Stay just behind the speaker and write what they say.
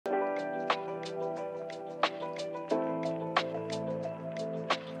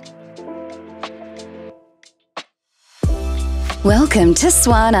Welcome to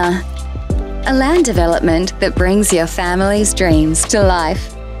SWARNA, a land development that brings your family's dreams to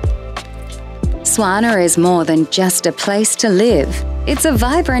life. SWARNA is more than just a place to live. It's a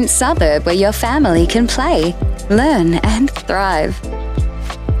vibrant suburb where your family can play, learn and thrive.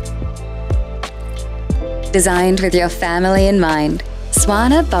 Designed with your family in mind,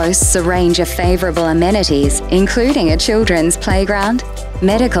 SWARNA boasts a range of favourable amenities, including a children's playground,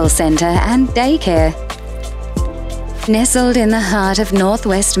 medical centre and daycare. Nestled in the heart of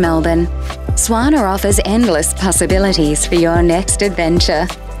northwest Melbourne, SWARNA offers endless possibilities for your next adventure.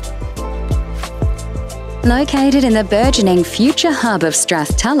 Located in the burgeoning future hub of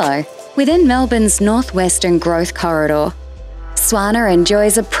Strathallow, within Melbourne's northwestern growth corridor, SWARNA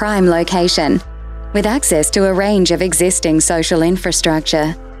enjoys a prime location, with access to a range of existing social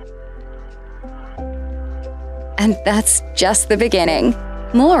infrastructure. And that's just the beginning.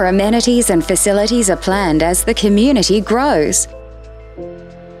 More amenities and facilities are planned as the community grows.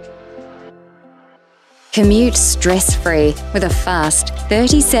 Commute stress-free with a fast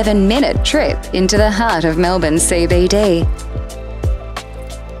 37-minute trip into the heart of Melbourne CBD.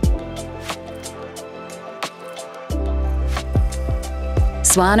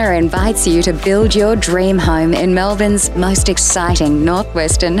 SWARNA invites you to build your dream home in Melbourne's most exciting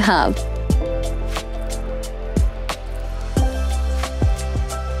northwestern hub.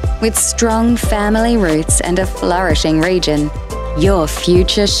 With strong family roots and a flourishing region, your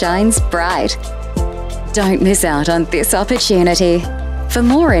future shines bright. Don't miss out on this opportunity. For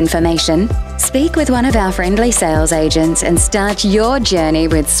more information, speak with one of our friendly sales agents and start your journey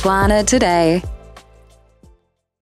with SWARNA today.